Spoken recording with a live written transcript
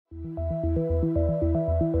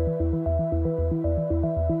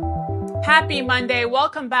Happy Monday.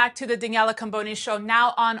 Welcome back to the Daniela Cambone Show,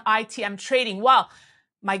 now on ITM Trading. Well,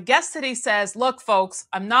 my guest today says, look, folks,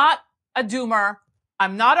 I'm not a doomer.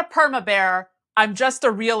 I'm not a perma bear. I'm just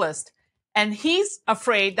a realist. And he's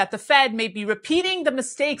afraid that the Fed may be repeating the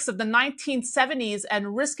mistakes of the 1970s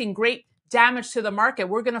and risking great damage to the market.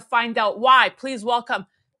 We're going to find out why. Please welcome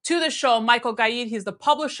to the show Michael Gaid. He's the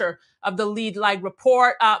publisher of the LeadLag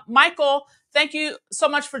Report. Michael, thank you so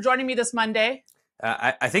much for joining me this Monday.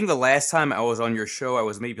 I think the last time I was on your show, I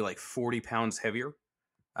was maybe like 40 pounds heavier.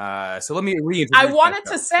 So let me reintroduce I wanted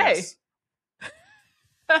myself. to say,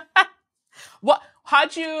 Yes.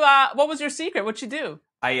 what was your secret? What'd you do?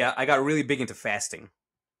 I got really big into fasting.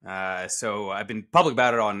 So I've been public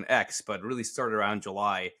about it on X, but really started around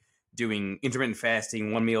July doing intermittent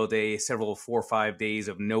fasting, 1 meal a day, 4 or 5 days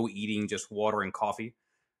of no eating, just water and coffee.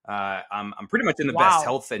 I'm pretty much in the best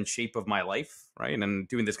health and shape of my life, right? And I'm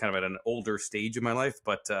doing this kind of at an older stage of my life,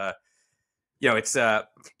 but it's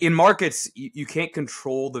in markets you can't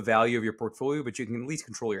control the value of your portfolio, but you can at least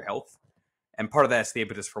control your health, and part of that's the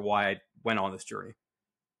impetus for why I went on this journey.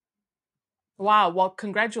 Wow, well,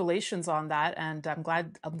 congratulations on that, and I'm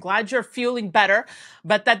glad you're feeling better,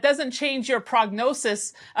 but that doesn't change your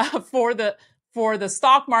prognosis for the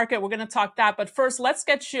stock market. We're going to talk that, but first, let's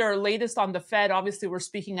get your latest on the Fed. Obviously, we're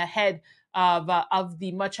speaking ahead of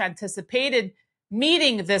the much anticipated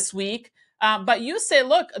meeting this week. But you say,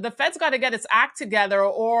 look, the Fed's got to get its act together,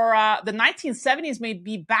 or the 1970s may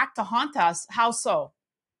be back to haunt us. How so?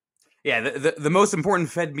 Yeah, the most important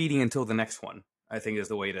Fed meeting until the next one, I think, is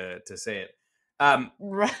the way to say it.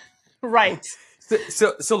 Right.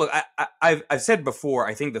 So look, I've said before,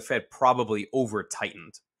 I think the Fed probably over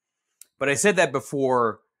tightened. But I said that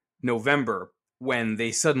before November, when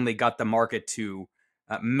they suddenly got the market to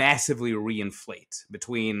massively reinflate,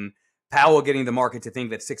 between Powell getting the market to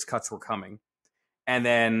think that 6 cuts were coming, and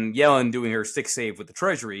then Yellen doing her 6 save with the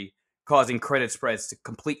Treasury, causing credit spreads to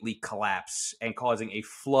completely collapse and causing a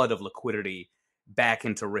flood of liquidity back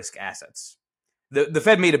into risk assets. The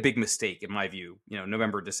Fed made a big mistake, in my view,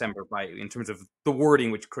 November, December, in terms of the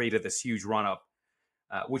wording, which created this huge run-up.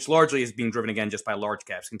 Which largely is being driven again just by large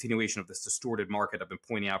caps, continuation of this distorted market I've been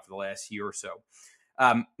pointing out for the last year or so.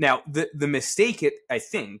 Now, the mistake, I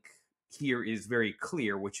think, here is very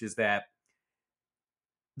clear, which is that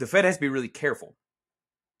the Fed has to be really careful.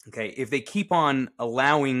 Okay, if they keep on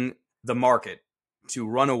allowing the market to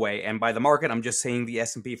run away, and by the market, I'm just saying the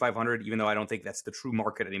S&P 500, even though I don't think that's the true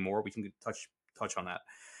market anymore, we can touch on that.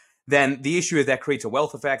 Then the issue is that creates a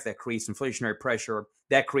wealth effect, that creates inflationary pressure,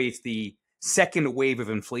 that creates the second wave of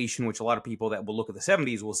inflation, which a lot of people that will look at the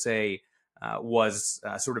 70s will say was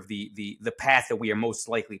sort of the path that we are most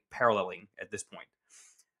likely paralleling at this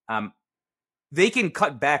point. They can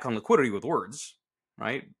cut back on liquidity with words,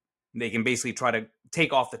 right? They can basically try to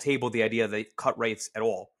take off the table the idea that they cut rates at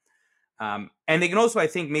all. And they can also, I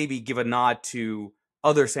think, maybe give a nod to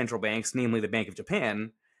other central banks, namely the Bank of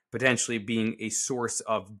Japan, potentially being a source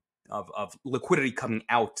of liquidity coming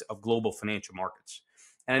out of global financial markets.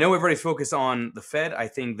 And I know everybody's focused on the Fed. I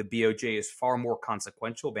think the BOJ is far more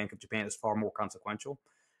consequential. Bank of Japan is far more consequential.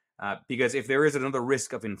 Because if there is another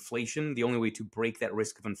risk of inflation, the only way to break that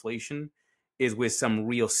risk of inflation is with some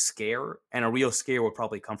real scare. And a real scare would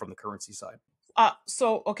probably come from the currency side.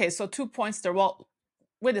 So 2 points there. Well,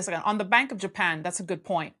 wait a second. On the Bank of Japan, that's a good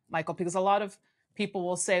point, Michael, because a lot of people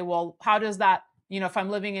will say, well, how does that, if I'm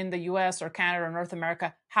living in the US or Canada or North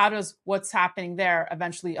America, how does what's happening there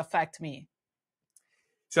eventually affect me?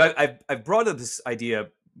 So I've brought up this idea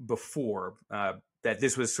before that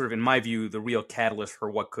this was sort of, in my view, the real catalyst for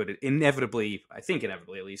what could inevitably at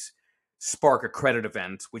least, spark a credit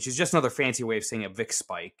event, which is just another fancy way of saying a VIX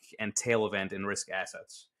spike and tail event in risk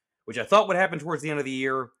assets, which I thought would happen towards the end of the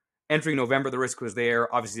year. Entering November, the risk was there.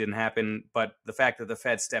 Obviously didn't happen, but the fact that the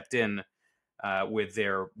Fed stepped in with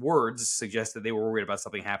their words suggests that they were worried about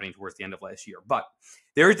something happening towards the end of last year. But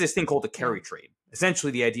there is this thing called the carry trade.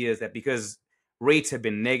 Essentially, the idea is that because rates have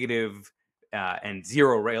been negative and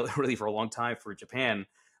zero really for a long time for Japan,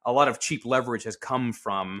 a lot of cheap leverage has come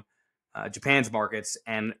from Japan's markets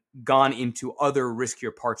and gone into other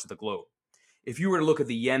riskier parts of the globe. If you were to look at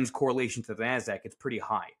the yen's correlation to the NASDAQ, it's pretty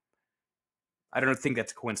high. I don't think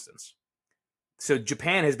that's a coincidence. So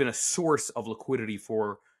Japan has been a source of liquidity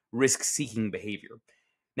for risk-seeking behavior.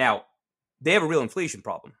 Now, they have a real inflation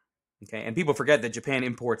problem, okay? And people forget that Japan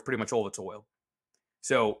imports pretty much all of its oil.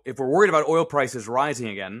 So if we're worried about oil prices rising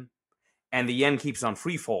again, and the yen keeps on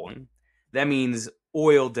free-falling, that means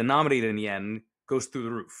oil denominated in yen goes through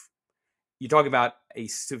the roof. You're talking about a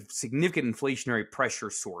significant inflationary pressure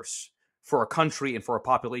source for a country and for a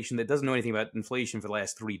population that doesn't know anything about inflation for the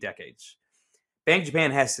last 3 decades. Bank of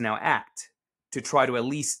Japan has to now act to try to at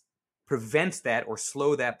least prevent that or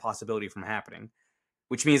slow that possibility from happening,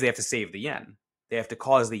 which means they have to save the yen. They have to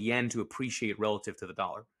cause the yen to appreciate relative to the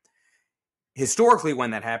dollar. Historically,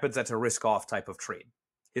 when that happens, that's a risk-off type of trade.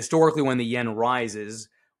 Historically, when the yen rises,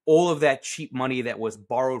 all of that cheap money that was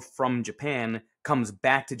borrowed from Japan comes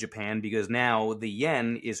back to Japan because now the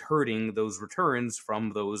yen is hurting those returns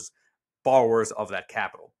from those borrowers of that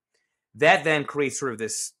capital. That then creates sort of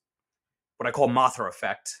this, what I call Mothra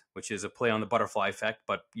effect, which is a play on the butterfly effect,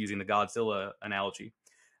 but using the Godzilla analogy,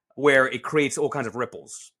 where it creates all kinds of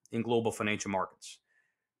ripples in global financial markets.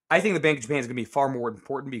 I think the Bank of Japan is going to be far more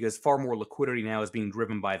important because far more liquidity now is being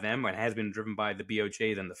driven by them and has been driven by the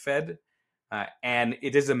BOJ than the Fed. And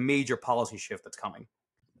it is a major policy shift that's coming.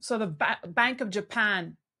 So the Bank of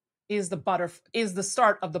Japan is the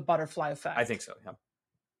start of the butterfly effect. I think so,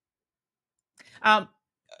 yeah.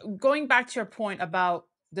 Going back to your point about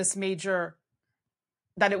this major,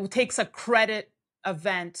 that it takes a credit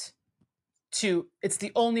event it's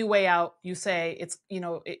the only way out. You say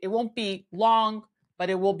it won't be long, but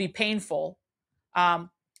it will be painful. But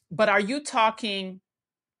are you talking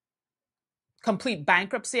complete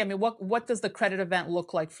bankruptcy? I mean, what does the credit event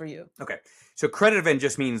look like for you? Okay. So credit event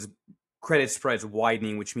just means credit spreads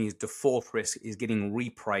widening, which means default risk is getting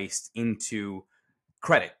repriced into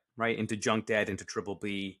credit, right? Into junk debt, into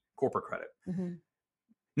BBB corporate credit. Mm-hmm.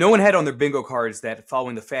 No one had on their bingo cards that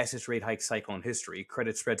following the fastest rate hike cycle in history,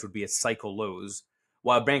 credit spreads would be at cycle lows,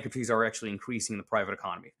 while bankruptcies are actually increasing in the private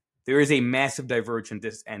economy. There is a massive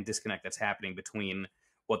divergence and disconnect that's happening between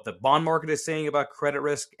what the bond market is saying about credit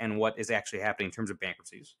risk and what is actually happening in terms of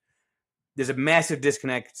bankruptcies. There's a massive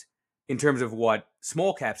disconnect in terms of what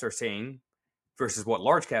small caps are saying versus what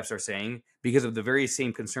large caps are saying because of the very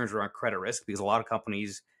same concerns around credit risk, because a lot of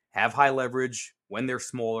companies have high leverage when they're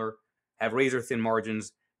smaller, have razor thin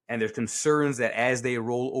margins, and there's concerns that as they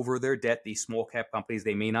roll over their debt, these small cap companies,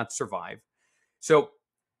 they may not survive. So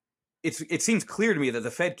it seems clear to me that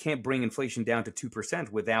the Fed can't bring inflation down to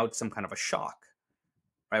 2% without some kind of a shock,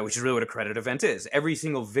 right? Which is really what a credit event is. Every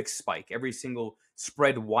single VIX spike, every single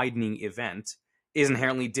spread widening event is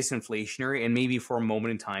inherently disinflationary and maybe for a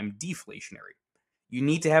moment in time deflationary. You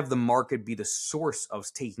need to have the market be the source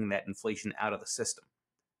of taking that inflation out of the system.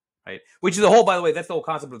 Right? Which is the whole, by the way, that's the whole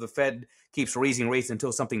concept of the Fed keeps raising rates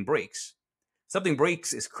until something breaks. Something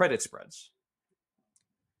breaks is credit spreads.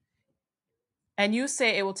 And you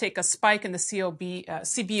say it will take a spike in the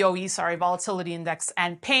CBOE, volatility index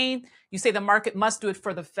and pain. You say the market must do it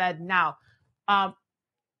for the Fed now.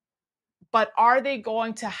 But are they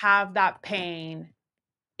going to have that pain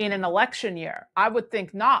in an election year? I would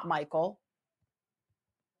think not, Michael.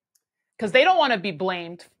 Because they don't want to be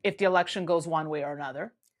blamed if the election goes one way or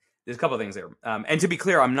another. There's a couple of things there. And to be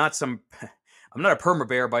clear, I'm not a perma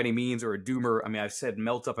bear by any means or a doomer. I mean, I've said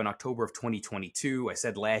melt up in October of 2022. I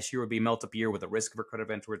said last year would be a melt up year with a risk of a credit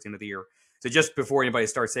event towards the end of the year. So just before anybody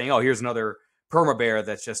starts saying, oh, here's another perma bear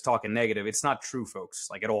that's just talking negative, it's not true, folks,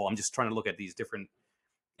 like at all. I'm just trying to look at these different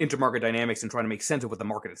intermarket dynamics and trying to make sense of what the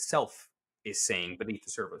market itself is saying beneath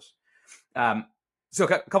the surface. So a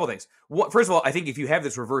couple of things. First of all, I think if you have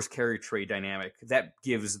this reverse carry trade dynamic, that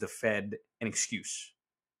gives the Fed an excuse,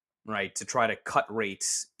 right, to try to cut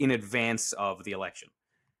rates in advance of the election.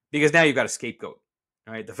 Because now you've got a scapegoat,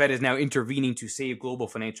 right? The Fed is now intervening to save global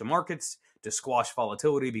financial markets, to squash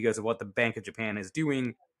volatility because of what the Bank of Japan is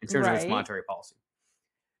doing in terms of its monetary policy.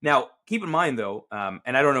 Now, keep in mind, though,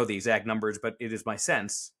 and I don't know the exact numbers, but it is my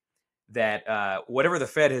sense that whatever the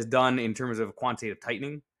Fed has done in terms of quantitative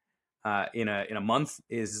tightening in a month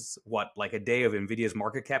is like a day of NVIDIA's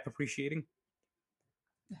market cap appreciating?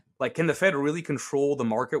 Like, can the Fed really control the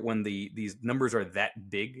market when these numbers are that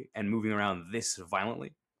big and moving around this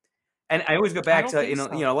violently? And I always go back to, a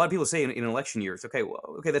lot of people say in election years, okay,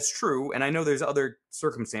 that's true. And I know there's other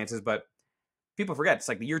circumstances, but people forget it's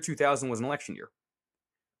like the year 2000 was an election year.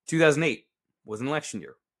 2008 was an election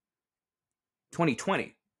year.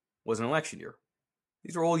 2020 was an election year.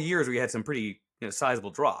 These are all years where you had some pretty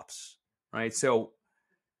sizable drops, right? So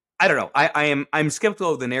I don't know. I'm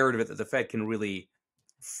skeptical of the narrative that the Fed can really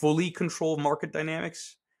fully control market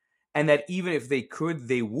dynamics, and that even if they could,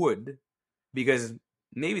 they would, because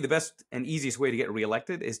maybe the best and easiest way to get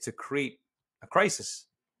reelected is to create a crisis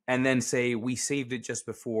and then say we saved it just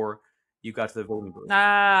before you got to the voting booth.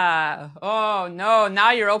 Oh no!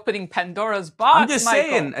 Now you're opening Pandora's box. I'm just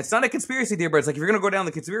saying it's not a conspiracy theory, but it's like if you're going to go down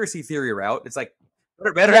the conspiracy theory route, it's like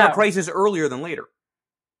better have a crisis earlier than later.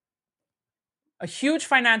 A huge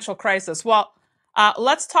financial crisis. Well,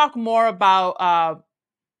 let's talk more about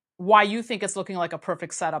why you think it's looking like a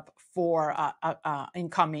perfect setup for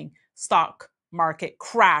incoming stock market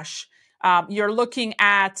crash. You're looking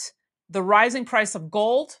at the rising price of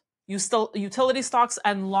gold, utility stocks,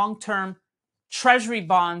 and long-term treasury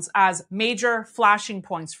bonds as major flashing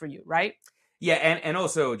points for you, right? Yeah, and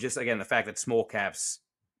also just again the fact that small caps,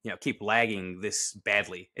 keep lagging this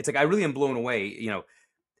badly. It's like I really am blown away.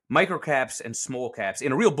 Micro caps and small caps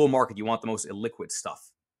in a real bull market, you want the most illiquid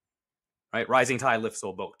stuff, right? Rising tide lifts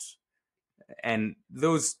all boats, and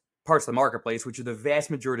those parts of the marketplace, which are the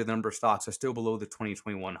vast majority of the number of stocks, are still below the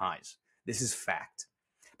 2021 highs. This is fact.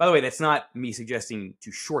 By the way, that's not me suggesting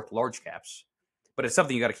to short large caps, but it's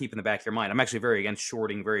something you got to keep in the back of your mind. I'm actually very against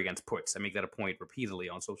shorting, very against puts. I make that a point repeatedly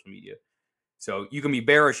on social media. So you can be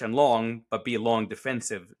bearish and long, but be long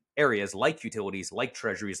defensive areas like utilities, like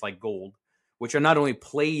treasuries, like gold, which are not only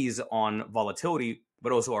plays on volatility,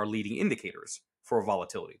 but also are leading indicators for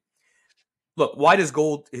volatility. Look, why does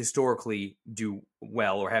gold historically do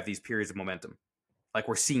well or have these periods of momentum? Like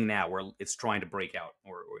we're seeing now where it's trying to break out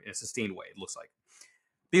or in a sustained way, it looks like.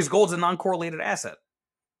 Because gold's a non-correlated asset.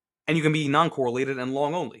 And you can be non-correlated and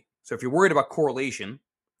long only. So if you're worried about correlation,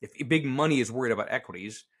 if big money is worried about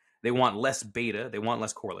equities, they want less beta, they want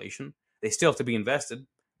less correlation, they still have to be invested.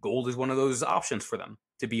 Gold is one of those options for them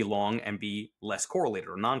to be long and be less correlated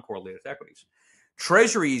or non-correlated with equities.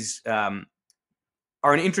 Treasuries are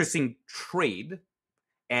an interesting trade,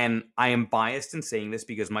 and I am biased in saying this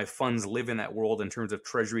because my funds live in that world in terms of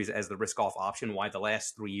treasuries as the risk-off option, why the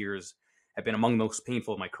last 3 years have been among the most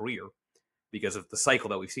painful of my career because of the cycle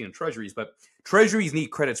that we've seen in treasuries. But treasuries need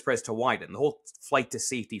credit spreads to widen. The whole flight to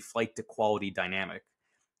safety, flight to quality dynamic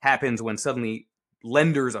happens when suddenly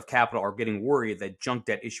lenders of capital are getting worried that junk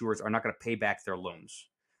debt issuers are not going to pay back their loans.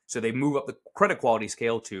 So they move up the credit quality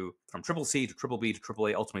scale from triple C to triple B to triple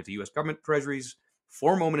A, ultimately to U.S. government treasuries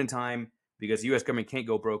for a moment in time because the U.S. government can't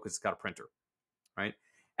go broke because it's got a printer, right?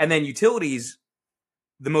 And then utilities,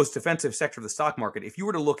 the most defensive sector of the stock market, if you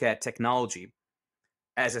were to look at technology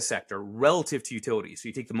as a sector relative to utilities, so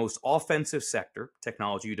you take the most offensive sector,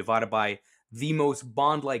 technology, you divide it by the most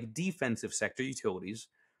bond-like defensive sector, utilities,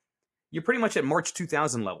 you're pretty much at March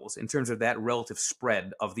 2000 levels in terms of that relative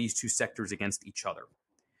spread of these two sectors against each other.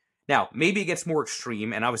 Now, maybe it gets more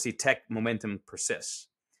extreme, and obviously tech momentum persists.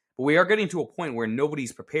 But we are getting to a point where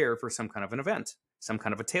nobody's prepared for some kind of an event, some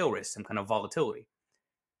kind of a tail risk, some kind of volatility.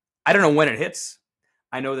 I don't know when it hits.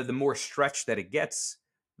 I know that the more stretched that it gets,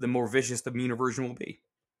 the more vicious the mean reversion will be.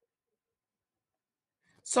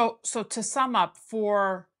 So to sum up,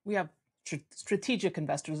 we have strategic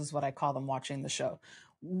investors is what I call them watching the show.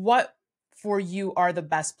 What for you are the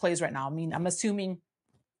best plays right now? I mean, I'm assuming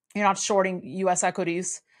you're not shorting U.S.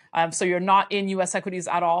 equities, so you're not in U.S. equities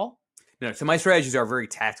at all. No, so my strategies are very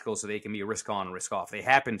tactical, so they can be risk on and risk off. They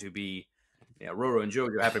happen to be, Roro and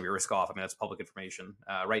Jojo happen to be risk off. I mean, that's public information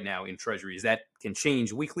right now in treasuries. That can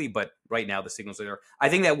change weekly, but right now the signals are there. I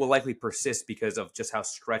think that will likely persist because of just how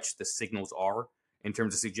stretched the signals are in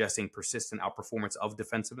terms of suggesting persistent outperformance of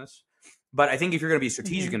defensiveness. But I think if you're going to be a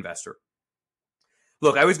strategic investor,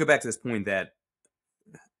 look, I always go back to this point that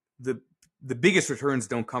the biggest returns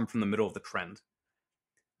don't come from the middle of the trend.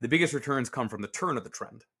 The biggest returns come from the turn of the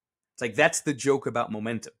trend. It's like that's the joke about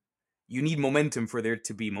momentum. You need momentum for there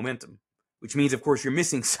to be momentum, which means, of course, you're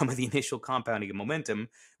missing some of the initial compounding of momentum,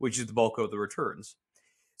 which is the bulk of the returns.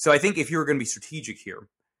 So I think if you're going to be strategic here,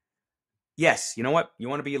 yes, you know what? You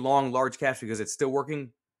want to be long, large caps because it's still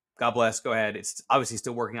working. God bless. Go ahead. It's obviously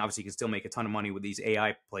still working. Obviously, you can still make a ton of money with these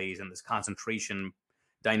AI plays and this concentration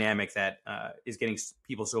dynamic that is getting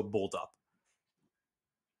people so bulled up.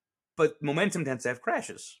 But momentum tends to have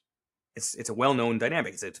crashes. It's a well-known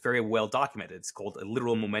dynamic. It's very well documented. It's called a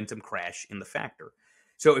literal momentum crash in the factor.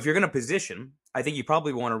 So if you're going to position, I think you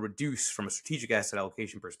probably want to reduce from a strategic asset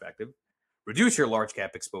allocation perspective, reduce your large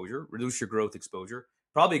cap exposure, reduce your growth exposure,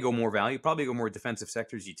 probably go more value, probably go more defensive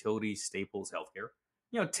sectors, utilities, staples, healthcare,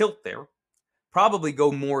 tilt there, probably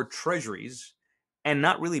go more treasuries and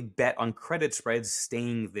not really bet on credit spreads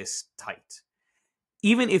staying this tight.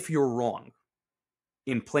 Even if you're wrong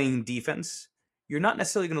in playing defense, you're not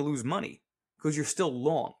necessarily going to lose money because you're still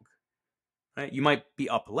long. Right? You might be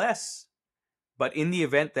up less, but in the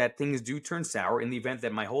event that things do turn sour, in the event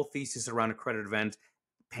that my whole thesis around a credit event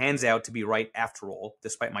pans out to be right after all,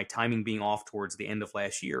 despite my timing being off towards the end of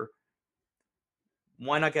last year,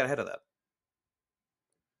 why not get ahead of that?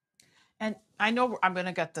 And I know I'm going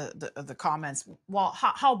to get the comments. Well,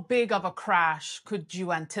 how big of a crash could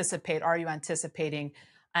you anticipate? Are you anticipating?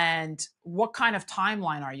 And what kind of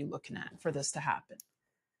timeline are you looking at for this to happen?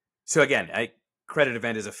 So again, credit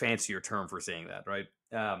event is a fancier term for saying that, right?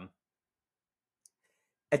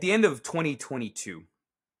 At the end of 2022,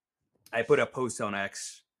 I put a post on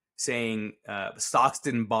X saying stocks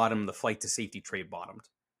didn't bottom, the flight to safety trade bottomed.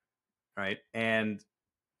 right? And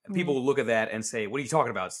people Mm. will look at that and say, what are you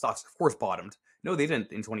talking about? Stocks, of course, bottomed. No, they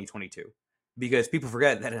didn't in 2022, because people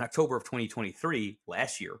forget that in October of 2023,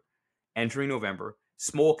 last year, entering November,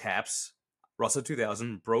 small caps, Russell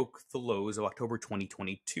 2000, broke the lows of October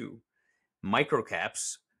 2022. Micro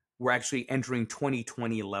caps were actually entering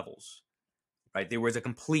 2020 levels, right? There was a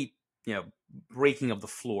complete, breaking of the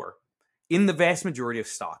floor in the vast majority of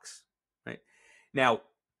stocks, right? Now,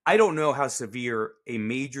 I don't know how severe a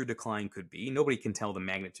major decline could be. Nobody can tell the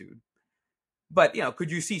magnitude. But, could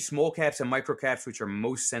you see small caps and micro caps, which are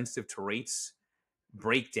most sensitive to rates,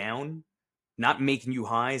 break down, not make new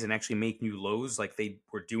highs and actually make new lows like they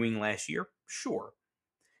were doing last year? Sure.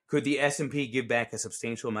 Could the S&P give back a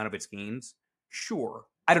substantial amount of its gains? Sure.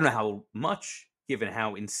 I don't know how much, given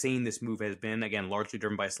how insane this move has been. Again, largely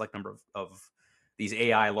driven by a select number of these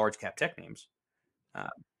AI large cap tech names. Right.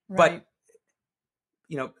 But,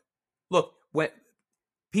 look, when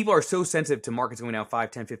people are so sensitive to markets going down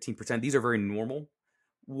 5, 10, 15%, these are very normal.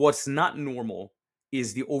 What's not normal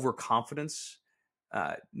is the overconfidence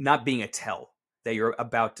not being a tell that you're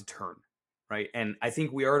about to turn, right? And I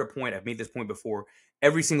think we are at a point, I've made this point before,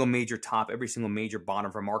 every single major top, every single major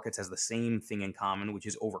bottom for markets has the same thing in common, which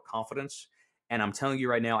is overconfidence. And I'm telling you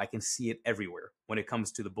right now, I can see it everywhere when it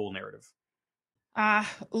comes to the bull narrative.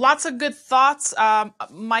 Lots of good thoughts,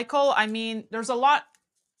 Michael. I mean, there's a lot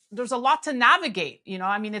to navigate.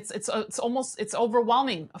 I mean, it's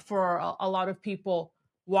overwhelming for a lot of people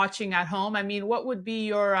watching at home. I mean, what would be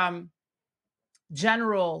your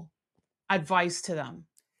general advice to them?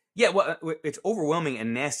 Yeah, well, it's overwhelming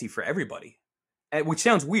and nasty for everybody, which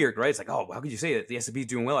sounds weird, right? It's like, oh, how could you say that? The S&P is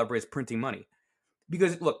doing well, everybody's printing money.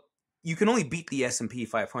 Because, look, you can only beat the S&P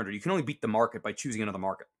 500. You can only beat the market by choosing another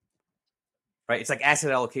market, right? It's like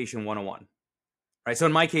asset allocation 101, right? So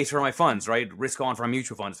in my case, for my funds, right, risk on for my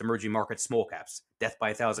mutual funds, emerging markets, small caps, death by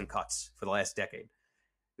 1,000 cuts for the last decade.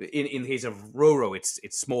 In the case of RORO, it's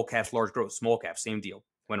small caps, large growth, small caps, same deal.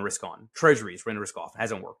 When risk on. Treasuries, when risk off.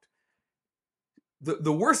 Hasn't worked.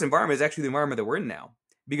 The worst environment is actually the environment that we're in now.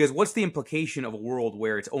 Because what's the implication of a world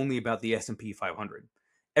where it's only about the S&P 500?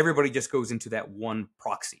 Everybody just goes into that one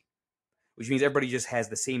proxy, which means everybody just has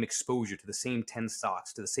the same exposure to the same 10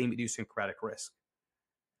 stocks, to the same idiosyncratic risk,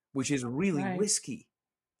 which is really risky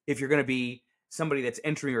if you're going to be somebody that's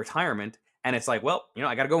entering retirement and it's like, well,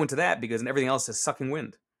 I got to go into that because everything else is sucking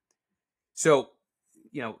wind. So,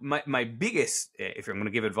 my biggest, if I'm going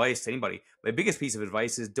to give advice to anybody, my biggest piece of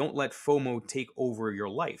advice is don't let FOMO take over your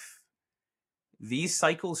life. These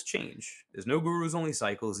cycles change. There's no gurus, only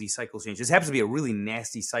cycles. These cycles change. This happens to be a really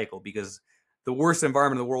nasty cycle because the worst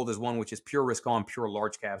environment in the world is one which is pure risk on, pure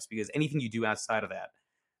large caps, because anything you do outside of that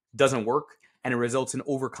doesn't work, and it results in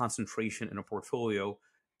over-concentration in a portfolio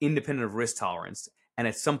independent of risk tolerance. And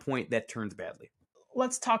at some point, that turns badly.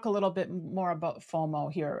 Let's talk a little bit more about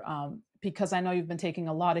FOMO here, because I know you've been taking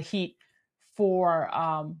a lot of heat for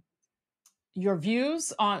your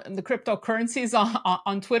views on the cryptocurrencies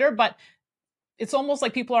on Twitter, but it's almost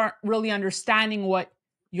like people aren't really understanding what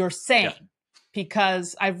you're saying. Yeah.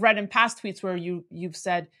 Because I've read in past tweets where you've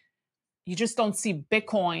said you just don't see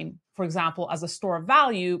Bitcoin, for example, as a store of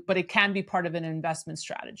value, but it can be part of an investment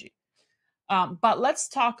strategy. But let's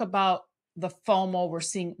talk about the FOMO we're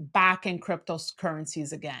seeing back in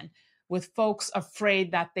cryptocurrencies again, with folks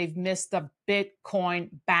afraid that they've missed the Bitcoin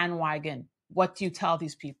bandwagon. What do you tell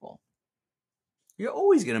these people? You're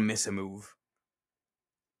always going to miss a move,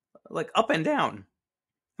 like up and down.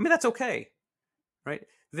 I mean, that's okay, right?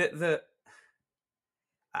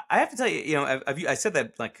 I have to tell you, I said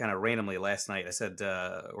that like kind of randomly last night. I said,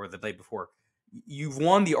 or the night before, you've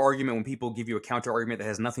won the argument when people give you a counter argument that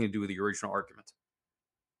has nothing to do with the original argument.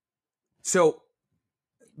 So,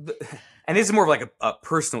 and this is more of like a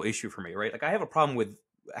personal issue for me, right? Like I have a problem with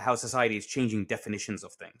how society is changing definitions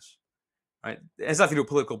of things, right? It's nothing to do with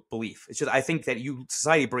political belief. It's just I think that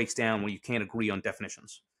society breaks down when you can't agree on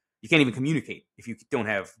definitions. You can't even communicate if you don't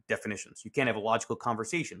have definitions. You can't have a logical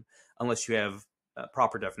conversation unless you have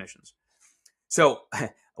proper definitions. So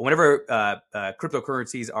whenever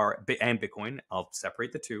cryptocurrencies and Bitcoin, I'll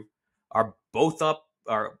separate the two, are both up,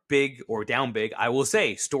 are big or down big, I will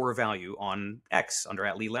say store value on X under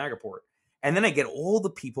at LeadLag Report. And then I get all the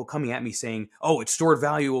people coming at me saying, oh, it's stored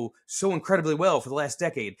value so incredibly well for the last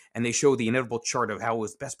decade. And they show the inevitable chart of how it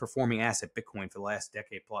was best performing asset, Bitcoin, for the last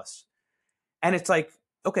decade plus. And it's like,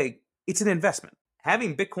 okay, it's an investment.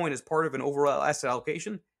 Having Bitcoin as part of an overall asset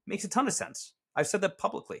allocation makes a ton of sense. I've said that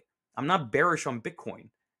publicly. I'm not bearish on Bitcoin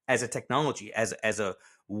as a technology, as a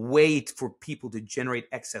way for people to generate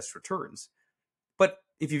excess returns. But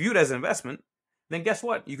if you view it as an investment, then guess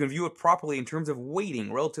what? You can view it properly in terms of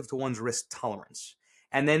weighting relative to one's risk tolerance.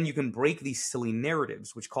 And then you can break these silly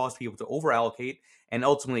narratives, which cause people to overallocate and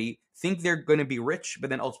ultimately think they're going to be rich, but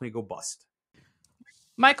then ultimately go bust.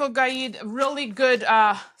 Michael Gaid, really good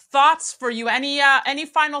thoughts for you. Any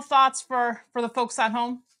final thoughts for the folks at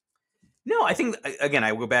home? No, I think, again,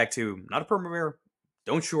 I will go back to not a perma bear,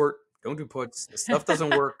 don't short, don't do puts. The stuff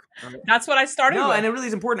doesn't work. That's what I started with. And it really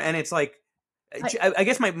is important. And it's like, I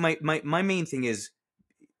guess my main thing is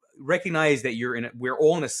recognize that we're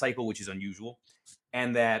all in a cycle, which is unusual,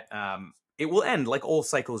 and that it will end like all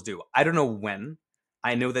cycles do. I don't know when.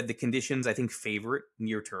 I know that the conditions, I think, favor it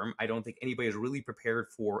near term. I don't think anybody is really prepared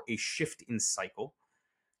for a shift in cycle.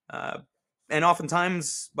 And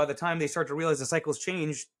oftentimes, by the time they start to realize the cycle's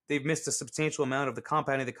changed, they've missed a substantial amount of the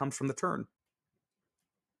compounding that comes from the turn.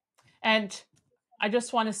 And I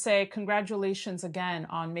just want to say congratulations again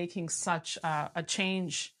on making such a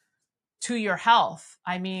change to your health.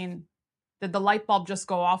 I mean, did the light bulb just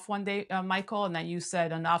go off one day, Michael, and that you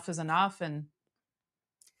said enough is enough? And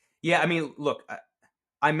yeah, I mean, look,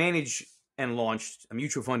 I manage and launched a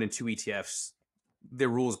mutual fund and 2 ETFs. They're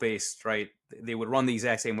rules-based, right? They would run the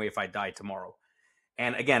exact same way if I died tomorrow.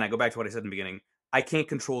 And again, I go back to what I said in the beginning. I can't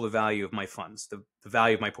control the value of my funds, the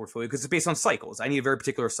value of my portfolio, because it's based on cycles. I need a very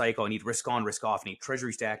particular cycle. I need risk on, risk off. I need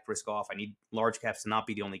treasury stacked, risk off. I need large caps to not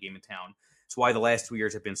be the only game in town. It's why the last 2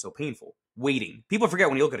 years have been so painful. Waiting. People forget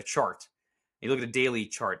when you look at a chart, you look at a daily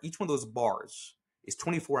chart, each one of those bars is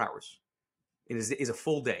 24 hours. It is a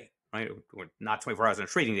full day, right? Not 24 hours on a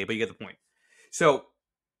trading day, but you get the point. So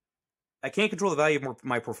I can't control the value of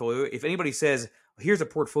my portfolio. If anybody says, here's a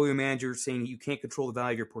portfolio manager saying you can't control the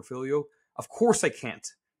value of your portfolio, of course I can't.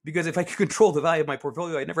 Because if I could control the value of my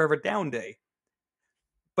portfolio, I'd never have a down day.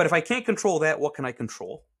 But if I can't control that, what can I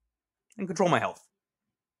control? I can control my health.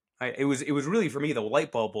 It was really, for me, the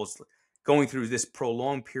light bulb was going through this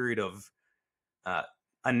prolonged period of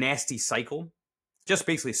a nasty cycle, just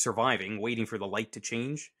basically surviving, waiting for the light to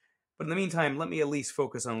change. But in the meantime, let me at least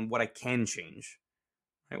focus on what I can change,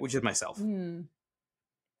 right, which is myself.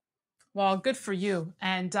 Well, good for you,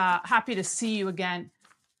 and happy to see you again.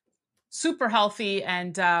 Super healthy,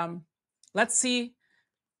 and let's see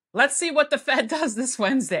what the Fed does this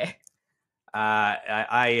Wednesday.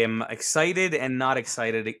 I am excited and not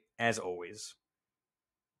excited as always.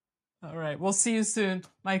 All right, we'll see you soon,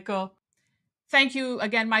 Michael. Thank you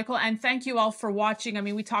again, Michael, and thank you all for watching. I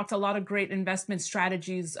mean, we talked a lot of great investment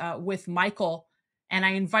strategies with Michael, and I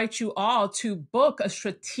invite you all to book a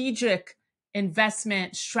strategic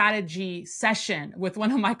investment strategy session with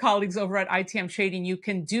one of my colleagues over at ITM Trading. You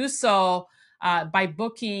can do so by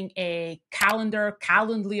booking a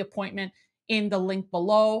Calendly appointment in the link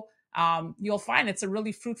below. You'll find it's a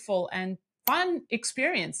really fruitful and fun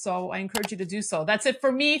experience. So I encourage you to do so. That's it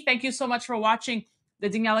for me. Thank you so much for watching the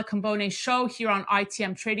Daniela Cambone show here on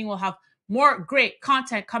ITM Trading. We'll have more great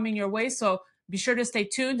content coming your way. So be sure to stay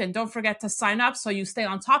tuned and don't forget to sign up so you stay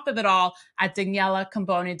on top of it all at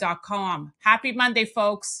DanielaCambone.com. Happy Monday,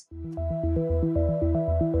 folks.